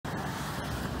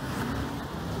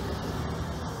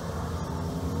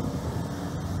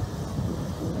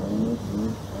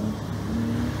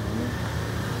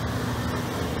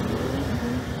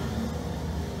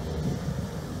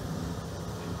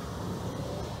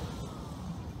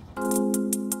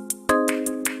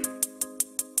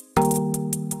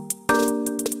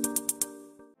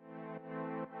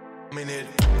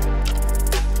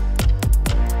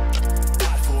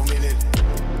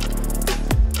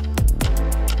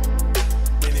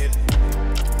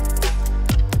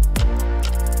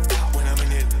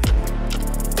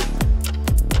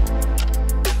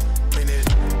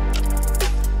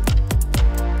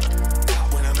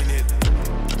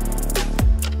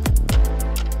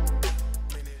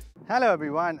Hello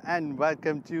everyone and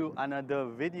welcome to another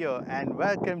video and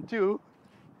welcome to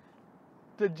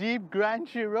the Jeep Grand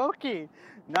Cherokee.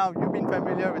 Now you've been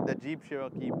familiar with the Jeep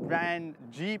Cherokee brand,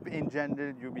 Jeep in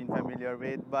general you've been familiar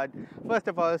with, but first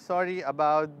of all sorry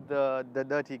about the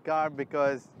dirty car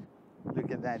because look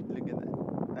at that,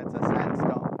 that's a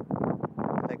sandstorm,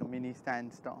 like a mini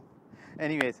sandstorm.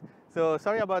 Anyways, so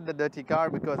sorry about the dirty car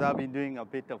because I've been doing a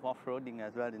bit of off-roading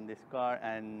as well in this car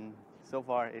and so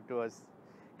far it was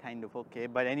kind of okay,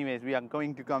 but anyways we are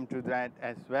going to come to that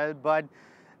as well. But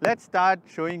let's start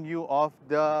showing you off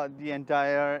the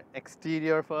entire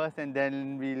exterior first and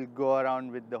then we'll go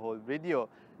around with the whole video.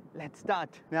 Let's start.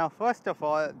 Now first of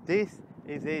all, this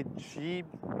is a Jeep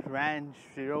Grand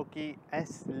Cherokee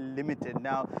S-Limited.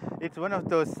 Now it's one of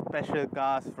those special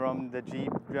cars from the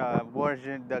Jeep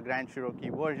version, the Grand Cherokee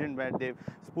version, where they've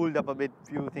spooled up a bit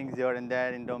few things here and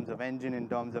there in terms of engine, in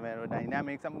terms of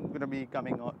aerodynamics. I'm going to be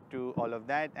coming to all of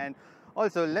that. And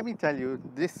also let me tell you,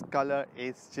 this color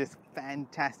is just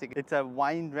fantastic. It's a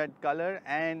wine red color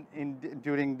and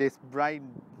during this bright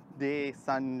day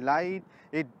sunlight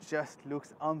it just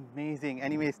looks amazing.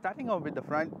 Anyway, starting off with the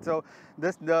front, so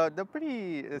this the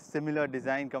pretty similar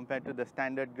design compared to the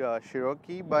standard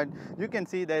Cherokee, but you can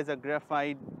see there's a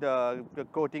graphite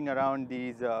coating around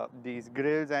these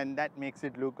grills and that makes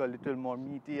it look a little more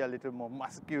meaty, a little more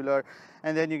muscular.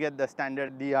 And then you get the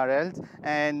standard DRLs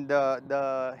and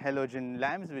the halogen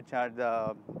lamps, which are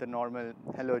the normal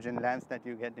halogen lamps that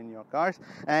you get in your cars,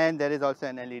 and there is also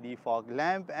an LED fog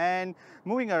lamp. And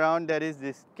moving around, there is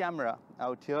this camera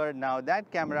out here. Now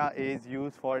that camera is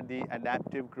used for the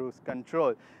adaptive cruise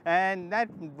control and that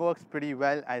works pretty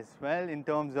well as well in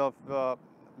terms of the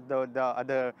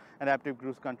other adaptive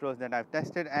cruise controls that I've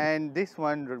tested, and this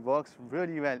one works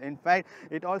really well. In fact,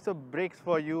 it also brakes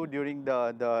for you during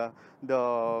the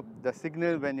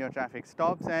signal when your traffic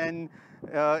stops, and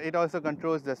it also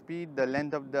controls the speed, the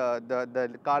length of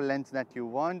the car lengths that you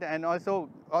want, and also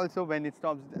when it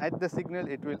stops at the signal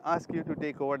it will ask you to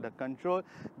take over the control,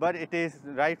 but it is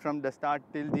right from the start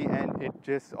till the end, it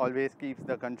just always keeps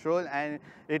the control and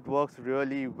it works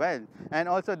really well. And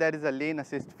also there is a lane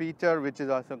assist feature which is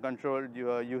also controlled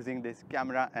using this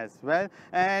camera as well.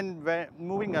 And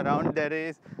moving around, there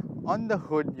is on the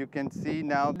hood you can see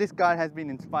now this car has been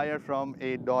inspired from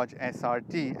a Dodge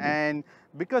SRT, and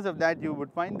because of that you would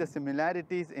find the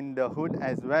similarities in the hood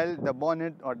as well, the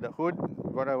bonnet or the hood,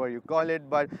 whatever you call it,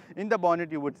 but in the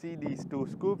bonnet you would see these two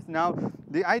scoops. Now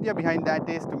the idea behind that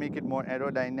is to make it more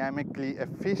aerodynamically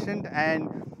efficient, and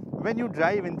when you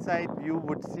drive inside you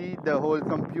would see the whole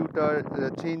computer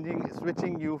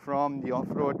switching you from the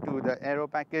off-road to the aero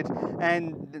package,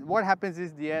 and what happens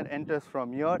is the air enters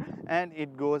from here and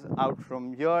it goes out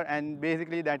from here, and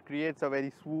basically that creates a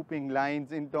very swooping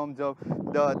lines in terms of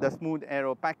the smooth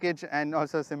aero package, and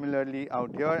also similarly out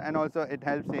here, and also it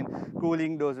helps in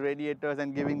cooling those radiators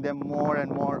and giving them more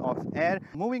and more of air.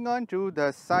 Moving on to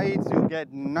the sides, you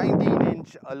get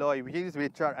 19-inch alloy wheels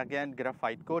which are again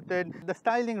graphite coated. The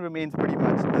styling remains pretty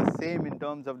much the same in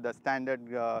terms of the standard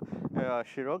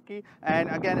Cherokee, and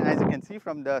again as you can see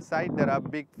from the side there are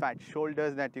big fat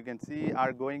shoulders that you can see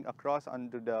are going across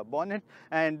onto the bonnet,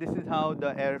 and this is how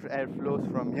the air flows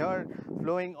from here,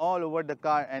 flowing all over the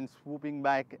car and swooping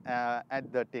back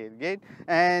at the tailgate.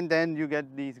 And then you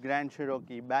get these Grand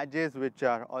Cherokee badges which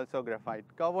are also graphite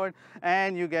covered,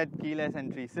 and you get keyless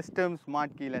entry system,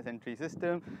 smart keyless entry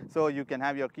system, so you can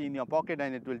have your key in your pocket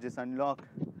and it will just unlock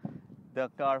the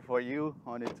car for you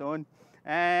on its own.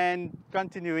 And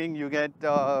continuing, you get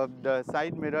the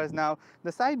side mirrors. Now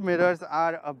the side mirrors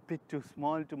are a bit too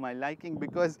small to my liking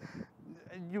because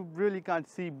you really can't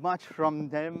see much from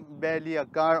them, barely a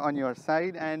car on your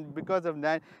side, and because of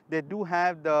that they do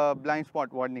have the blind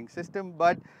spot warning system,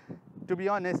 but to be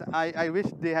honest I wish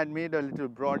they had made a little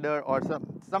broader or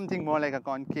something more like a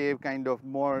concave kind of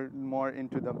more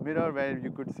into the mirror where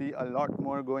you could see a lot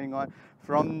more going on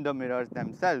from the mirrors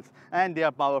themselves, and they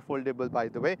are power foldable by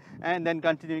the way. And then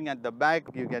continuing at the back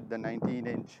you get the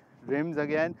 19-inch rims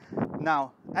again.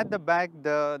 Now at the back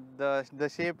the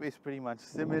shape is pretty much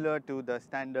similar to the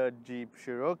standard Jeep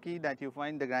Cherokee that you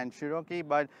find the Grand Cherokee,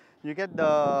 but you get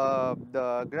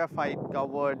the graphite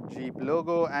covered Jeep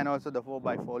logo and also the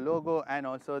 4x4 logo, and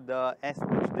also the S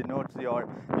which denotes your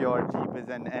Jeep is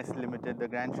an S-Limited, the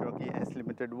Grand Cherokee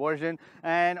S-Limited version.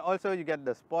 And also you get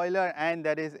the spoiler, and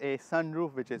there is a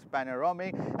sunroof which is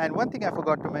panoramic. And one thing I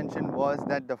forgot to mention was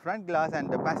that the front glass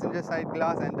and the passenger side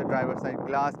glass and the driver side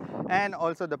glass and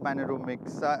also the panoramic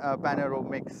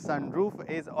sunroof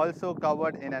is also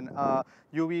covered in an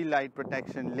UV light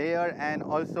protection layer and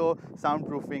also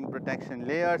soundproofing protection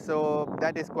layer, so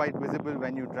that is quite visible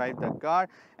when you drive the car.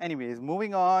 Anyways,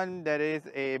 moving on, there is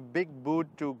a big boot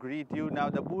to greet you. Now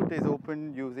the boot is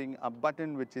open using a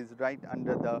button which is right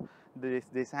under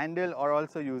this handle, or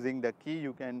also using the key.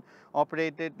 You can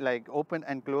operate it like open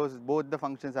and close. Both the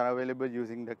functions are available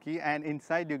using the key, and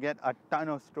inside you get a ton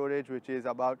of storage, which is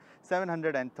about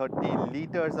 730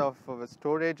 liters of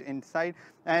storage inside.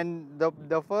 And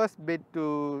the first bit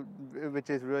to which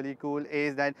is really cool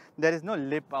is that there is no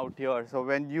lip out here, so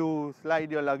when you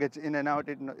slide your luggage in and out,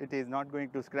 it is not going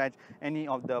to scratch any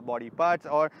of the body parts.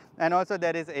 And also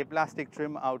there is a plastic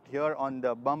trim out here on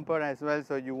the bumper as well,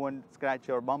 so you won't scratch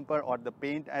your bumper or the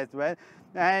paint as well.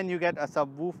 And you get a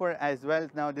subwoofer as well.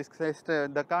 Now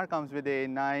the car comes with a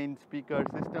 9-speaker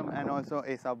system and also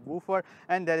a subwoofer,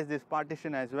 and there is this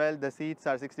partition as well. The seats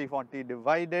are 60-40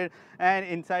 divided, and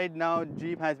inside now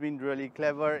Jeep has been really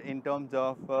clever in terms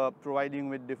of providing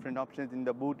with different options in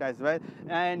the boot as well.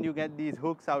 And you get these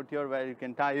hooks out here where you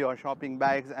can tie your shopping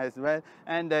bags as well,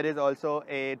 and there is also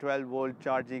a 12-volt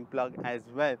charging plug as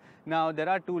well. Now there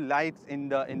are two lights in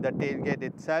the tailgate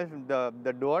itself,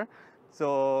 the door.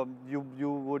 So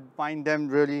you would find them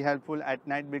really helpful at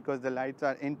night because the lights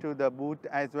are into the boot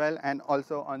as well and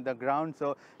also on the ground,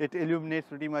 so it illuminates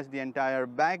pretty much the entire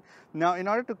back. Now in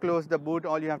order to close the boot,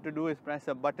 all you have to do is press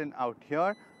a button out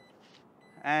here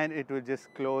and it will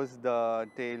just close the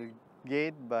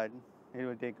tailgate, but it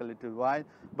will take a little while.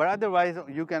 But otherwise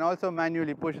you can also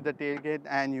manually push the tailgate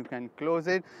and you can close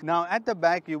it. Now at the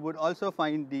back you would also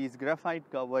find these graphite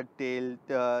covered the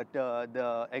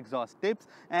exhaust tips,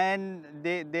 and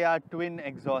they are twin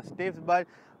exhaust tips. But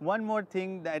one more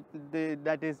thing that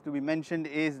is to be mentioned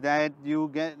is that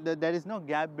there is no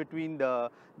gap between the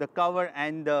cover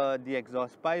and the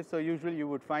exhaust pipe. So usually you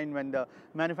would find when the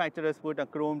manufacturers put a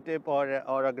chrome tip or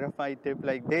a graphite tip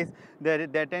like this, there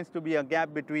tends to be a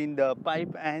gap between the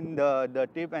pipe and the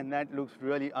tip, and that looks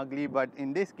really ugly. But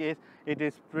in this case it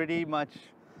is pretty much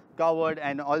covered,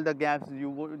 and all the gaps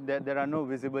there are no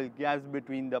visible gaps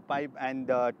between the pipe and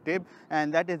the tip,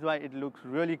 and that is why it looks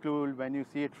really cool when you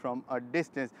see it from a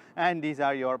distance. And these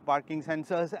are your parking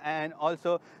sensors, and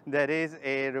also there is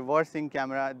a reversing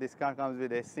camera. This car comes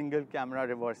with a single camera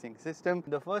reversing system.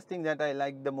 The first thing that I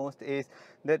like the most is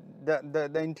that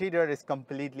the interior is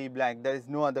completely black. There is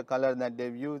no other color that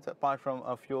they've used apart from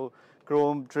a few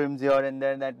chrome trims here and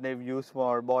there that they've used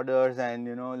for borders and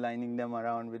lining them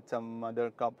around with some other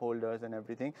cup holders and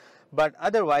everything. But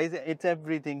otherwise it's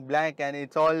everything black, and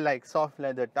it's all like soft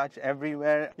leather touch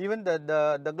everywhere. Even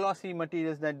the glossy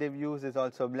materials that they've used is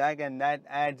also black, and that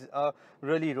adds a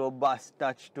really robust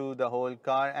touch to the whole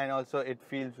car, and also it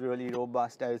feels really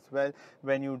robust as well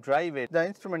when you drive it. The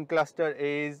instrument cluster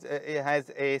it has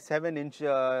a 7-inch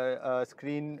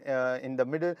screen in the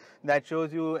middle that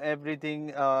shows you everything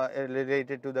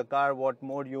related to the car, what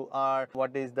mode you are,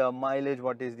 what is the mileage,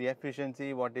 what is the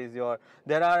efficiency,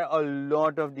 there are a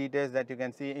lot of details that you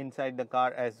can see inside the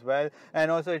car as well. And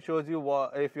also it shows you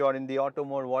if you're in the auto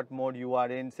mode, what mode you are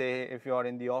in. Say if you're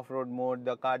in the off-road mode,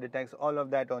 the car detects all of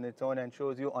that on its own and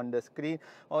shows you on the screen.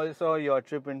 Also your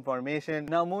trip information.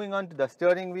 Now moving on to the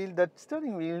steering wheel. The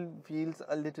steering wheel feels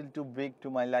a little too big to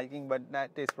my liking, but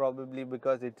that is probably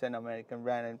because it's an American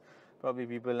brand and probably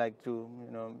people like to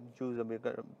choose a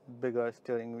bigger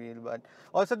steering wheel. But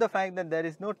also the fact that there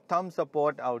is no thumb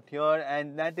support out here,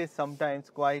 and that is sometimes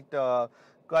quite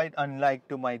unlike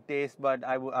to my taste. But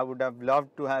I would have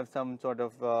loved to have some sort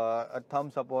of a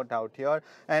thumb support out here.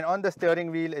 And on the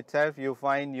steering wheel itself you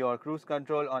find your cruise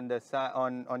control on the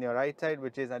on your right side,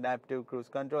 which is adaptive cruise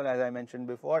control, as I mentioned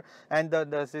before, and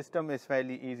the system is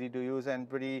fairly easy to use and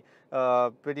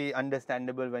pretty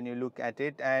understandable when you look at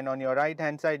it. And on your right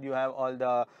hand side you have all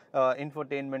the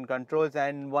infotainment controls,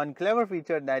 and one clever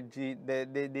feature that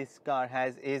this car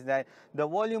has is that the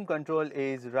volume control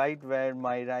is right where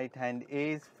my right hand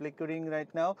is flickering right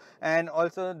now, and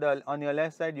also on your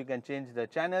left side you can change the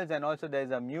channels, and also there is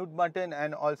a mute button,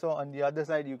 and also on the other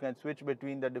side you can switch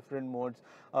between the different modes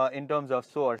in terms of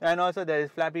source. And also there is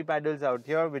flappy paddles out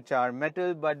here which are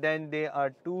metal, but then they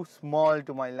are too small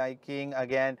to my liking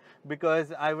again,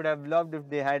 because I would have loved if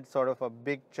they had sort of a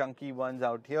big chunky ones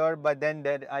out here. But then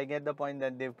I get the point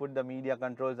that they've put the media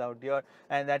controls out here,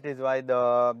 and that is why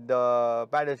the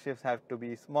paddle shifts have to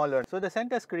be smaller. So the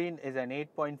center screen is an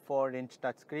 8.4-inch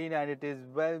touch screen, and it is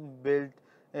well built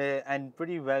and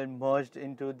pretty well merged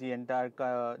into the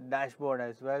entire dashboard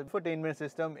as well. Infotainment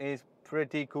system is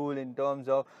pretty cool in terms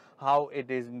of how it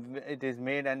is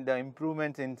made and the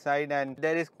improvements inside, and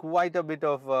there is quite a bit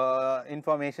of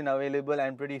information available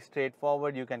and pretty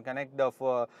straightforward. You can connect the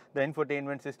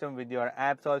infotainment system with your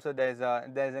apps. Also there's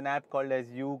an app called as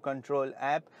U Control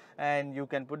app, and you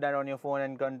can put that on your phone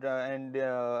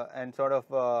and sort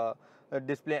of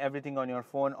display everything on your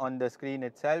phone on the screen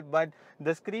itself. But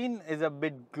the screen is a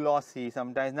bit glossy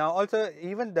sometimes. Now also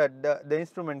even the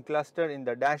instrument cluster in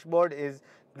the dashboard is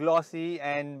glossy,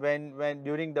 and when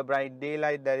during the bright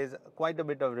daylight there is quite a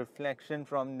bit of reflection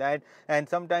from that, and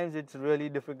sometimes it's really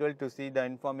difficult to see the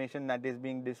information that is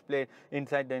being displayed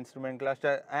inside the instrument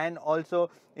cluster and also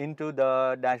into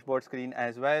the dashboard screen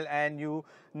as well. And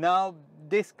now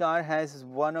this car has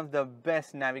one of the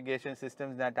best navigation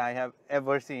systems that I have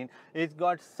ever seen. It's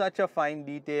got such a fine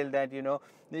detail that, you know,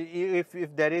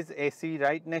 if there is a sea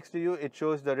right next to you, it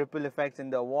shows the ripple effects in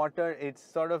the water. It's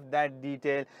sort of that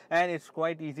detail, and it's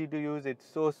quite easy to use. It's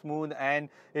so smooth, and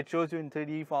it shows you in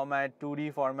 3D format,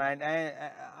 2D format, and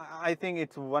I think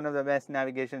it's one of the best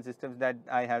navigation systems that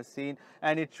I have seen,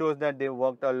 and it shows that they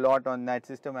worked a lot on that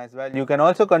system as well. You can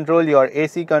also control your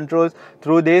AC controls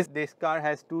through this. This car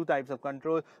has two types of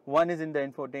control. One is in the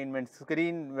infotainment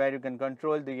screen where you can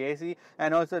control the AC,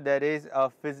 and also there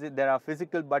are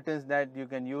physical buttons that you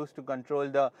can use to control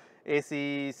the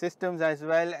AC systems as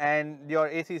well. And your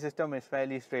AC system is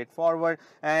fairly straightforward,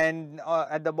 and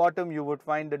at the bottom you would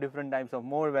find the different types of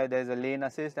mode where there is a lane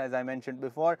assist. As I mentioned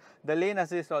before, the lane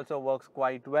assist also works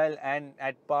quite well and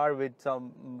at par with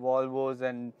some Volvos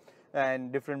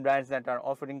and different brands that are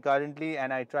offering currently,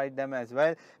 and I tried them as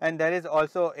well. And there is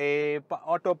also a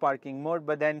auto parking mode,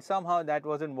 but then somehow that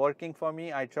wasn't working for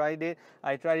me. I tried it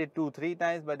 2-3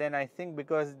 times, but then I think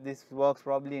because this works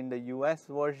probably in the US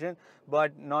version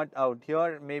but not out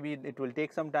here, maybe it will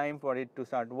take some time for it to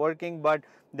start working, but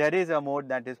there is a mode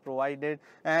that is provided.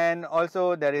 And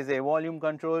also there is a volume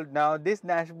control. Now this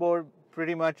dashboard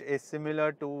pretty much is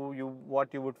similar to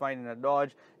what you would find in a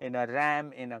Dodge, in a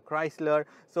Ram, in a Chrysler.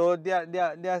 So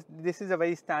this is a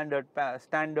very standard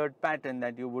pattern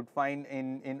that you would find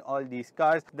in all these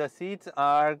cars. The seats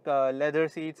are leather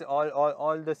seats.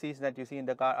 All the seats that you see in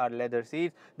the car are leather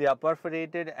seats. They are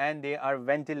perforated and they are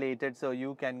ventilated, so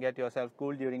you can get yourself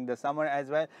cool during the summer as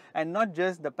well. And not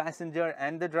just the passenger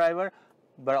and the driver,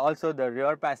 but also the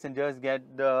rear passengers get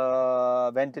the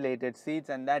ventilated seats,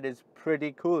 and that is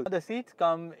pretty cool. The seats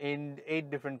come in 8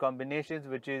 different combinations,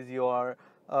 which is your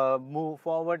move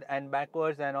forward and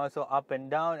backwards, and also up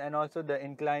and down, and also the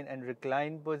incline and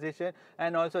recline position.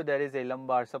 And also there is a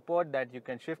lumbar support that you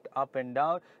can shift up and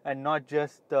down, and not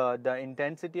just the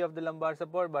intensity of the lumbar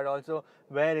support, but also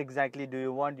where exactly do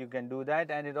you want, you can do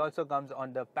that. And it also comes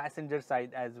on the passenger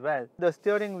side as well. The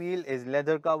steering wheel is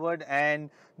leather covered, and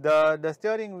the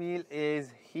steering wheel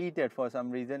is heated for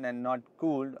some reason and not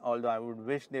cooled, although I would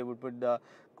wish they would put the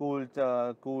cooled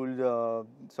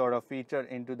sort of feature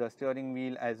into the steering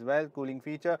wheel as well, cooling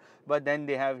feature. But then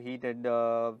they have heated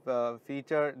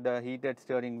feature, the heated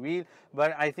steering wheel.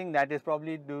 But I think that is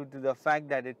probably due to the fact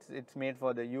that it's made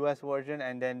for the US version,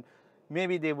 and then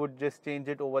maybe they would just change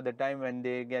it over the time when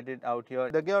they get it out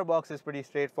here. The gearbox is pretty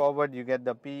straightforward. You get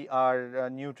the PR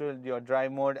neutral, your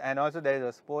drive mode, and also there is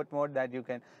a sport mode that you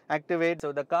can activate.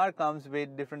 So the car comes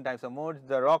with different types of modes: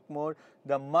 the rock mode,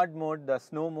 the mud mode, the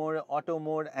snow mode, auto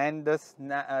mode, and the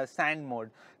sand mode.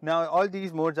 Now all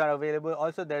these modes are available.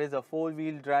 Also there is a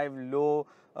 4-wheel drive low,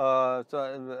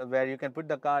 where you can put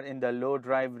the car in the low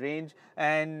drive range,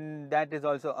 and that is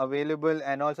also available.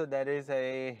 And also there is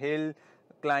a hill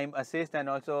climb assist and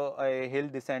also a hill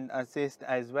descent assist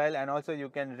as well. And also you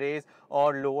can raise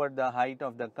or lower the height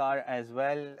of the car as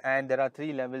well, and there are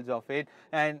 3 levels of it.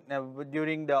 And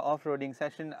during the off-roading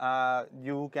session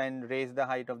you can raise the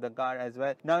height of the car as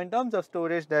well. Now in terms of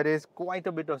storage, there is quite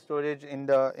a bit of storage in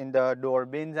the door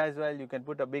bins as well. You can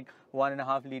put a big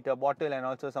 1.5 liter bottle and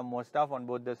also some more stuff on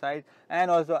both the sides and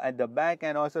also at the back.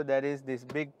 And also there is this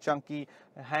big chunky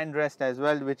handrest as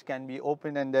well, which can be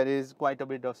opened, and there is quite a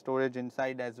bit of storage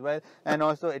inside as well. And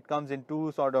also it comes in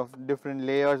 2 sort of different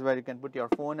layers where you can put your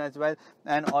phone as well,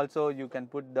 and also you can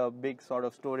put the big sort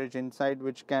of storage inside,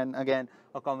 which can again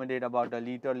accommodate about a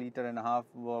liter and a half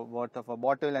worth of a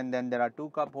bottle. And then there are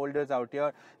 2 cup holders out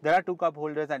here. There are 2 cup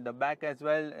holders at the back as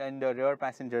well, and the rear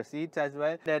passenger seats as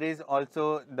well. There is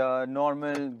also the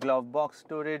normal glove box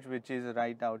storage, which is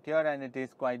right out here, and it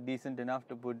is quite decent enough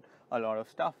to put a lot of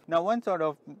stuff. Now one sort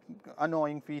of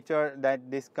annoying feature that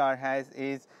this car has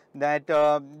is that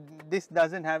this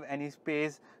doesn't have any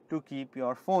space to keep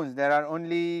your phones. There are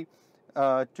only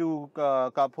two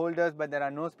cup holders, but there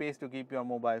are no space to keep your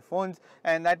mobile phones,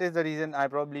 and that is the reason I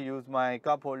probably use my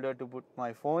cup holder to put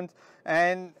my phones.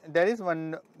 And there is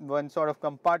one sort of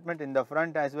compartment in the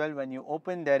front as well. When you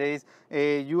open, there is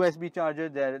a USB charger.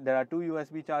 There are two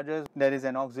USB chargers. There is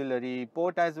an auxiliary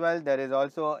port as well. There is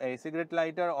also a cigarette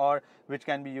lighter, or which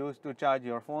can be used to charge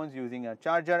your phones using a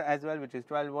charger as well, which is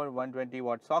 12-volt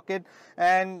 120-watt socket,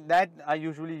 and that I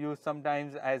usually use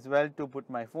sometimes as well to put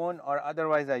my phone, or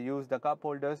otherwise I use the cup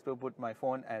holders to put my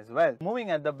phone as well.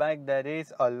 Moving at the back, there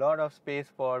is a lot of space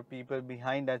for people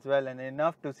behind as well, and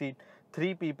enough to seat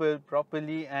 3 people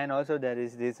properly. And also there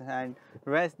is this hand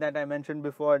rest that I mentioned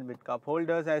before with cup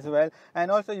holders as well. And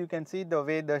also you can see the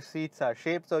way the seats are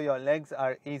shaped, so your legs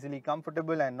are easily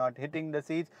comfortable and not hitting the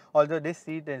seats, although this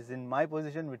seat is in my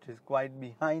position, which is quite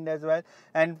behind as well.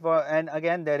 And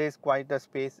again there is quite a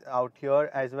space out here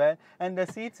as well, and the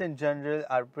seats in general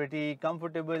are pretty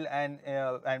comfortable and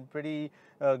pretty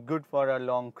good for a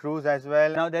long cruise as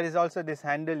well. Now there is also this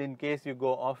handle in case you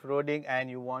go off-roading and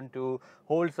you want to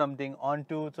hold something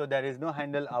onto, so there is no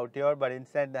handle out here, but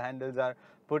instead the handles are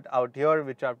put out here,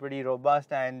 which are pretty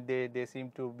robust, and they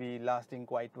seem to be lasting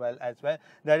quite well as well.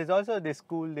 There is also this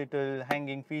cool little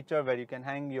hanging feature where you can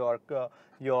hang your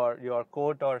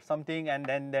coat or something, and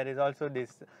then there is also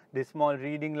this small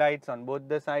reading lights on both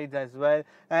the sides as well.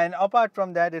 And apart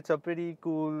from that, it's a pretty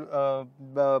cool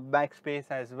back space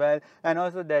as well. And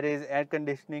also there is air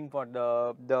conditioning for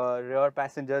the rear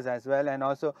passengers as well, and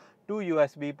also 2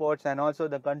 USB ports, and also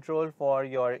the control for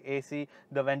your AC,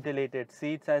 the ventilated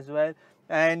seats as well.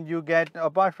 And you get,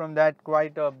 apart from that,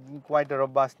 quite a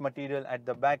robust material at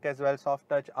the back as well, soft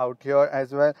touch out here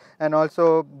as well. And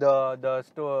also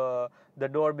the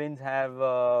door bins have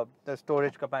the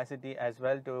storage capacity as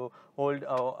well to hold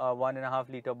a 1.5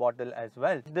 liter bottle as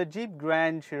well. The Jeep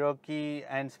Grand Cherokee,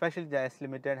 and especially the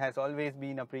S-Limited, has always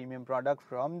been a premium product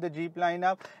from the Jeep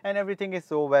lineup, and everything is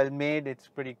so well made. It's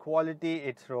pretty quality,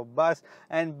 it's robust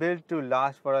and built to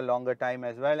last for a longer time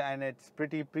as well, and it's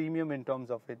pretty premium in terms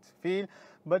of its feel.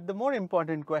 But the more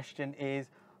important question is,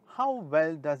 how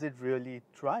well does it really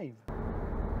drive?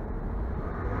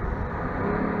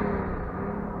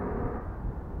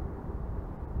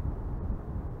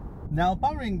 Now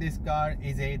powering this car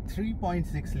is a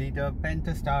 3.6 liter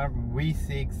Pentastar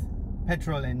V6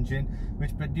 petrol engine,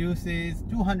 which produces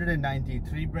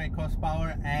 293 brake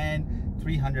horsepower and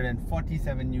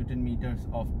 347 Newton meters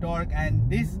of torque. And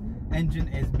this engine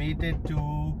is mated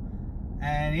to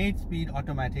an 8-speed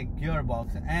automatic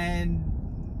gearbox, and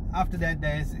after that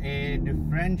there's a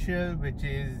differential, which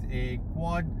is a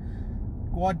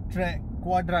Quadra-Trac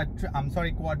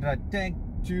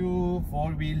II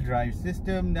 4-wheel drive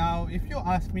system. Now if you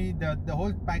ask me, the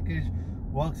whole package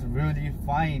works really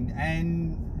fine,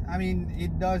 and I mean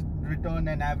it does return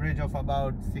an average of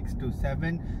about 6 to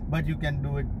 7, but you can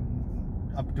do it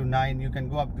up to 9. You can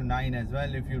go up to 9 as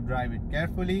well if you drive it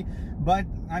carefully. But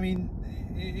I mean,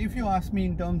 if you ask me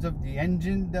in terms of the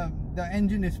engine, the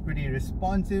engine is pretty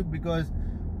responsive, because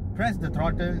press the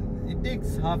throttle, it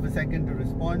takes half a second to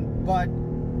respond, but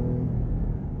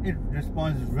it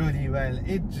responds really well.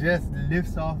 It just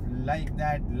lifts off like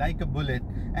that, like a bullet.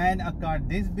 And a car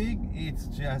this big, it's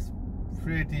just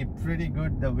pretty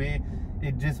good the way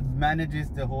it just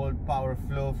manages the whole power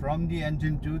flow from the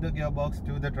engine to the gearbox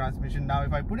to the transmission. Now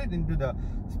if I put it into the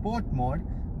sport mode,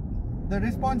 the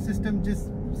response system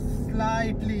just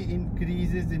slightly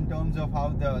increases in terms of how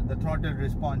the throttle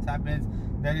response happens.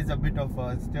 There is a bit of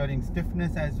a steering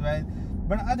stiffness as well,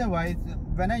 but otherwise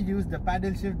when I use the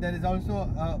paddle shift, there is also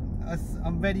a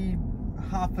very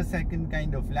half a second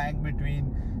kind of lag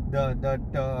between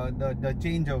the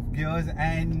change of gears,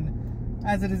 and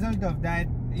as a result of that,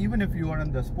 even if you are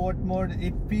on the sport mode,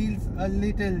 it feels a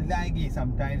little laggy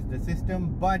sometimes, the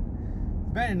system. But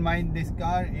bear in mind, this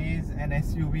car is an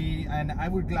SUV, and I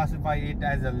would classify it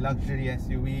as a luxury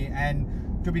SUV, and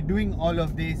to be doing all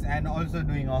of this and also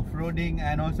doing off-roading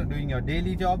and also doing your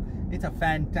daily job, it's a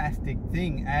fantastic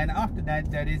thing. And after that,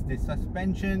 there is the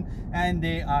suspension, and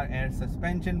they are air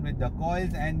suspension with the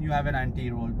coils, and you have an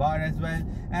anti-roll bar as well,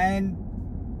 and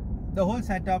the whole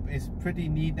setup is pretty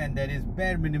neat, and there is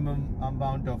bare minimum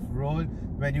amount of roll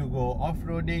when you go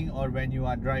off-roading or when you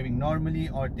are driving normally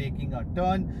or taking a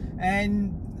turn.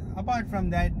 And apart from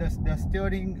that, the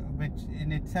steering, which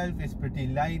in itself is pretty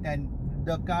light, and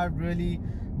the car really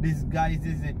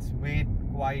disguises its weight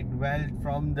quite well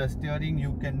from the steering.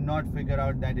 You cannot figure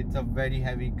out that it's a very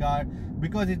heavy car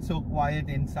because it's so quiet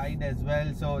inside as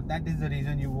well. So that is the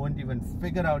reason you won't even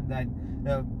figure out that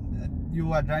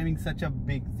you are driving such a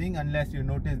big thing unless you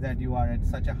notice that you are at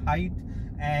such a height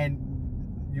and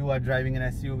you are driving an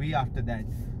SUV after that.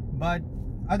 But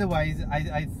otherwise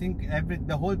I think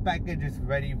the whole package is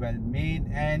very well made,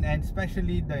 and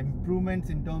especially the improvements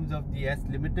in terms of the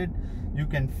S-Limited, you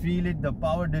can feel it. The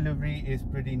power delivery is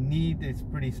pretty neat, it's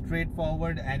pretty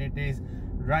straightforward, and it is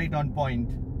right on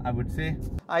point, I would say.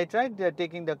 I tried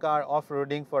taking the car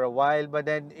off-roading for a while, but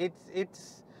then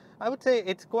I would say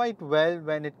it's quite well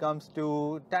when it comes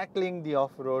to tackling the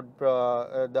off-road,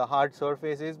 the hard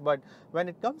surfaces. But when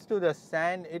it comes to the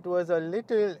sand, it was a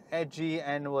little edgy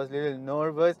and was a little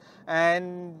nervous.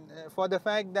 And for the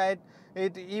fact that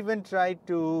it even tried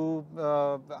to,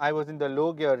 I was in the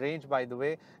low gear range, by the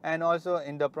way, and also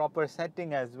in the proper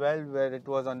setting as well, where it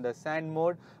was on the sand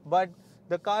mode. But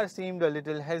the car seemed a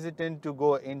little hesitant to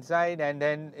go inside, and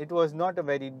then it was not a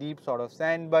very deep sort of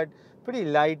sand, but pretty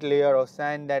light layer of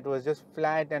sand that was just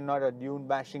flat and not a dune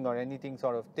bashing or anything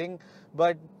sort of thing.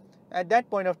 But at that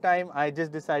point of time, I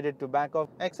just decided to back off,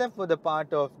 except for the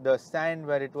part of the sand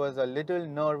where it was a little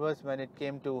nervous when it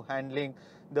came to handling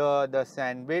the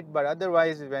sand bit. But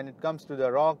otherwise, when it comes to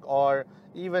the rock or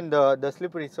even the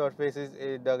slippery surfaces,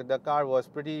 the car was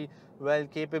pretty well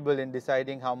capable in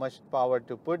deciding how much power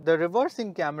to put. The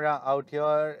reversing camera out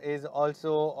here is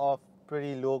also of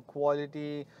pretty low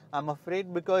quality, I'm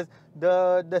afraid, because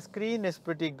the screen is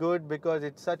pretty good, because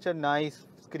it's such a nice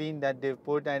screen that they've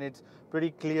put, and it's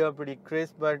pretty clear, pretty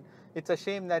crisp. But it's a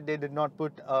shame that they did not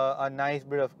put a nice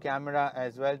bit of camera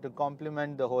as well to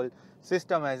complement the whole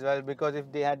system as well, because if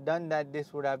they had done that,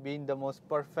 this would have been the most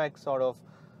perfect sort of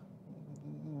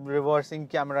reversing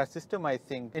camera system, I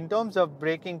think. In terms of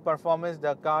braking performance,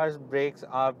 the car's brakes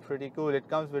are pretty cool. It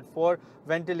comes with 4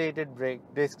 ventilated brake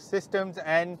disc systems,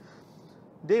 and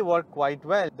they work quite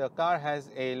well. The car has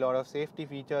a lot of safety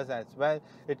features as well.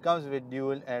 It comes with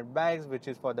dual airbags, which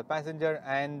is for the passenger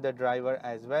and the driver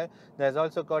as well. There's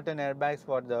also curtain airbags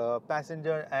for the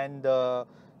passenger and the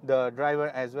driver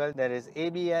as well. There is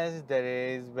ABS, there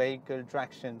is vehicle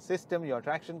traction system, your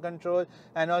traction control,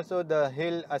 and also the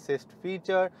hill assist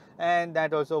feature, and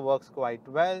that also works quite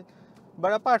well.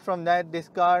 But apart from that, this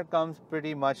car comes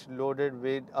pretty much loaded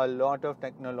with a lot of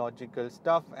technological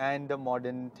stuff and the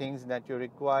modern things that you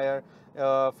require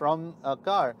from a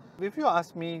car. If you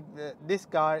ask me, this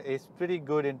car is pretty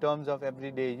good in terms of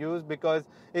everyday use, because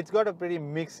it's got a pretty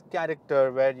mixed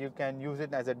character where you can use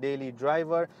it as a daily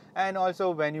driver, and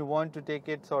also when you want to take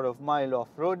it sort of mild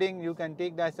off-roading, you can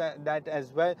take that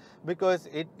as well, because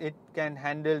it can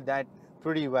handle that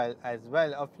pretty well as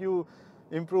well. A few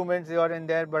improvements here and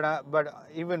there, but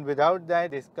even without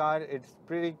that, this car, it's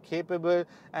pretty capable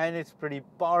and it's pretty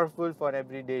powerful for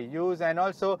everyday use. And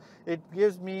also it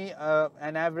gives me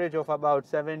an average of about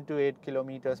 7 to 8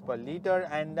 kilometers per liter,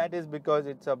 and that is because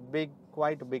it's a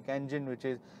quite a big engine, which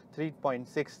is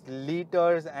 3.6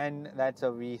 liters, and that's a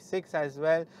V6 as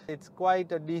well. It's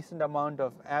quite a decent amount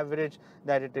of average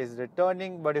that it is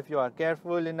returning. But if you are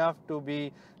careful enough to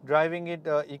be driving it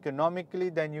economically,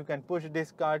 then you can push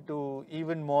this car to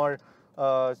even more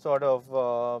sort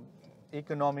of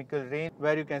economical range,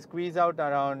 where you can squeeze out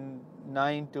around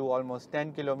 9 to almost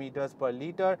 10 kilometers per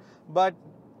liter. But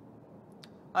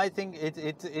I think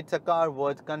it's a car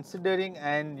worth considering,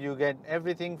 and you get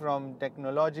everything from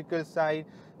technological side,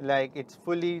 like it's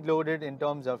fully loaded in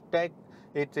terms of tech.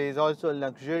 It is also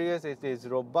luxurious, it is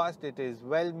robust, it is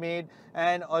well made,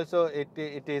 and also it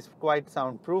is quite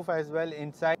soundproof as well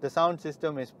inside. The sound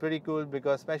system is pretty cool,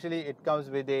 because especially it comes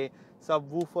with a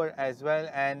subwoofer as well,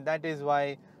 and that is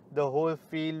why the whole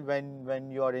feel when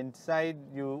you're inside,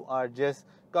 you are just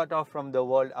cut off from the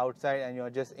world outside and you're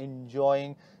just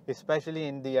enjoying, especially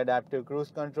in the adaptive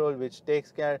cruise control, which takes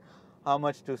care how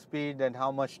much to speed and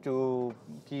how much to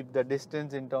keep the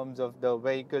distance in terms of the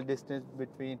vehicle distance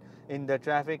between in the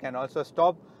traffic, and also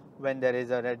stop when there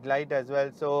is a red light as well.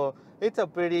 So it's a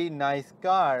pretty nice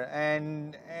car,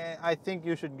 and I think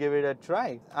you should give it a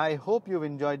try. I hope you've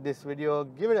enjoyed this video.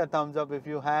 Give it a thumbs up if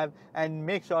you have, and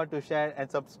make sure to share and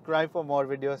subscribe for more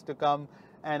videos to come,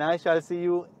 and I shall see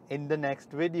you in the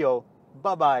next video.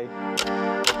 Bye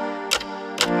bye.